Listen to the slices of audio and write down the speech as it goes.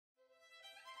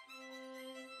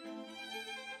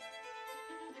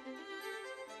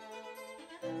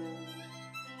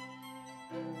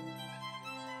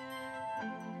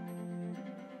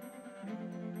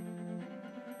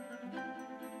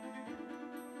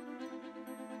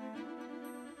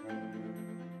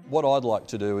What I'd like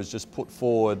to do is just put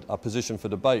forward a position for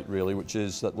debate, really, which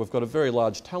is that we've got a very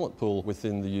large talent pool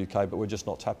within the UK, but we're just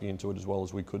not tapping into it as well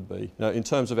as we could be. Now, in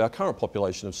terms of our current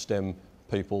population of STEM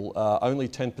people, only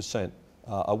 10%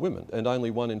 are women, and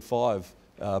only 1 in 5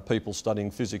 people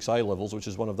studying physics A levels, which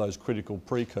is one of those critical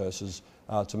precursors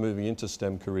to moving into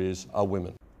STEM careers, are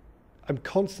women. I'm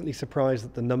constantly surprised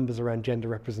that the numbers around gender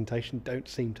representation don't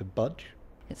seem to budge.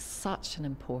 It's such an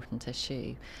important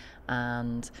issue,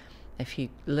 and if you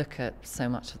look at so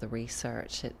much of the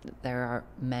research, there are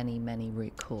many, many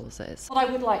root causes. What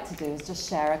I would like to do is just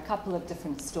share a couple of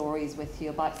different stories with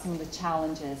you about some of the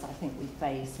challenges I think we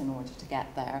face in order to get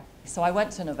there. So I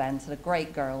went to an event at a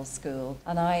great girls' school,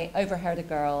 and I overheard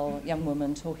a young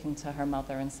woman talking to her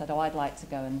mother and said, "Oh, I'd like to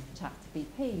go and chat to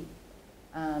BP."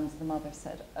 And the mother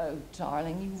said, "Oh,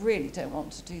 darling, you really don't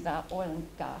want to do that. Oil and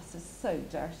gas is so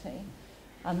dirty."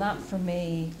 And that, for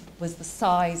me, was the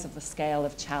size of the scale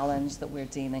of challenge that we're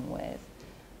dealing with.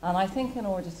 And I think in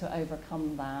order to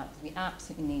overcome that, we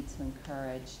absolutely need to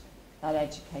encourage that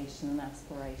education and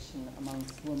aspiration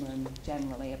amongst women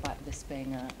generally about this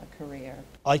being a career.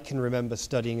 I can remember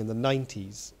studying in the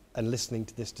 90s and listening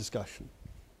to this discussion.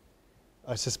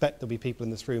 I suspect there'll be people in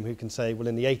this room who can say, well,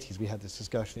 in the 80s we had this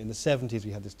discussion, in the 70s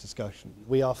we had this discussion.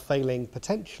 We are failing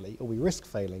potentially, or we risk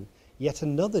failing, yet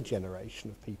another generation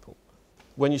of people.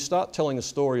 When you start telling a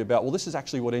story about, well, this is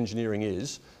actually what engineering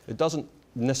is, it doesn't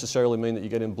necessarily mean that you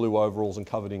get in blue overalls and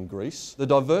covered in grease. The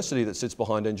diversity that sits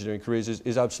behind engineering careers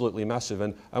is absolutely massive,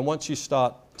 and once you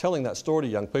start telling that story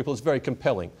to young people, it's very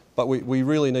compelling. But we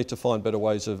really need to find better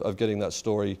ways of getting that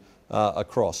story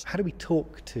across. How do we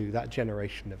talk to that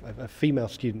generation of female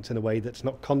students in a way that's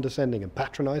not condescending and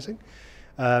patronising,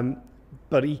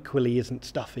 but equally isn't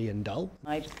stuffy and dull?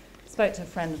 I spoke to a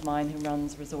friend of mine who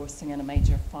runs resourcing in a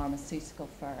major pharmaceutical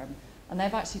firm, and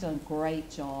they've actually done a great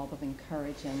job of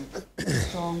encouraging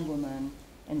strong women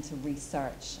into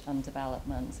research and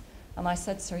development. And I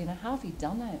said to her, how have you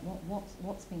done it?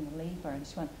 What's been the lever? And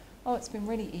she went, oh, it's been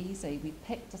really easy. We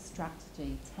picked a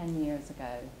strategy 10 years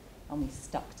ago and we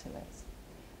stuck to it.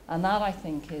 And that, I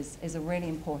think, is a really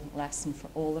important lesson for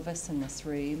all of us in this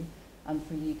room and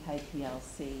for UK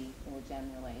PLC more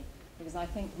generally. Because I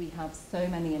think we have so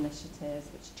many initiatives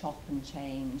which chop and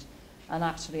change, and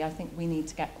actually I think we need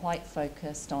to get quite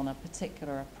focused on a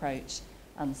particular approach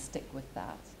and stick with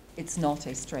that. It's not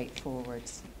a straightforward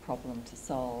problem to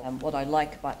solve. And what I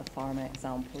like about the pharma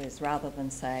example is, rather than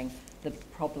saying the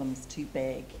problem's too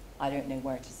big, I don't know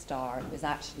where to start, it was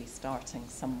actually starting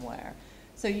somewhere.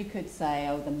 So you could say,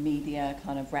 oh, the media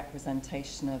kind of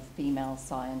representation of female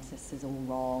scientists is all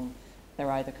wrong. They're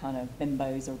either kind of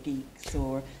bimbos or geeks,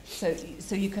 or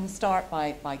so you can start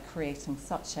by creating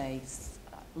such a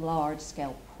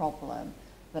large-scale problem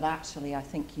that actually I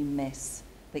think you miss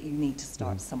that you need to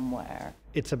start somewhere.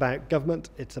 It's about government,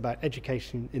 it's about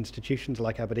education institutions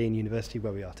like Aberdeen University,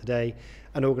 where we are today,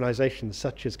 and organisations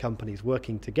such as companies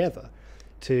working together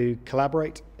to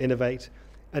collaborate, innovate,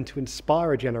 and to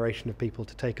inspire a generation of people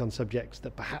to take on subjects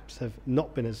that perhaps have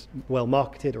not been as well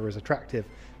marketed or as attractive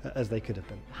as they could have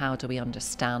been. How do we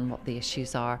understand what the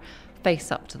issues are,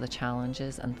 face up to the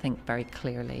challenges, and think very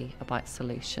clearly about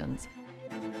solutions?